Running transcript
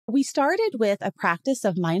we started with a practice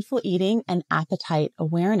of mindful eating and appetite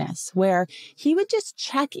awareness, where he would just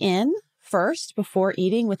check in first before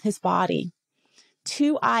eating with his body.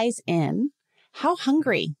 2 eyes in, how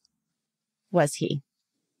hungry was he?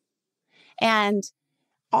 And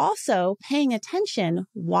also paying attention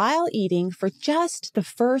while eating for just the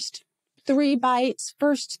first 3 bites,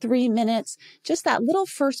 first 3 minutes, just that little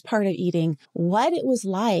first part of eating, what it was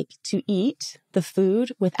like to eat the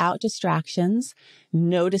food without distractions,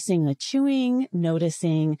 noticing the chewing,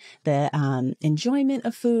 noticing the enjoyment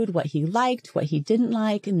of food, what he liked, what he didn't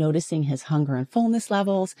like, noticing his hunger and fullness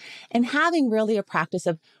levels, and having really a practice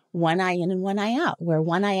of 1 eye in and 1 eye out, where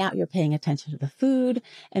 1 eye out, you're paying attention to the food,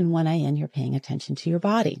 and 1 eye in, you're paying attention to your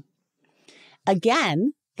body.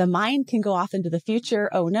 Again, the mind can go off into the future.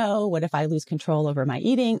 Oh no, what if I lose control over my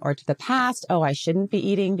eating? Or to the past, oh, I shouldn't be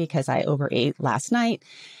eating because I overate last night.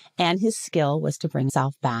 And his skill was to bring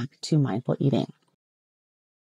himself back to mindful eating.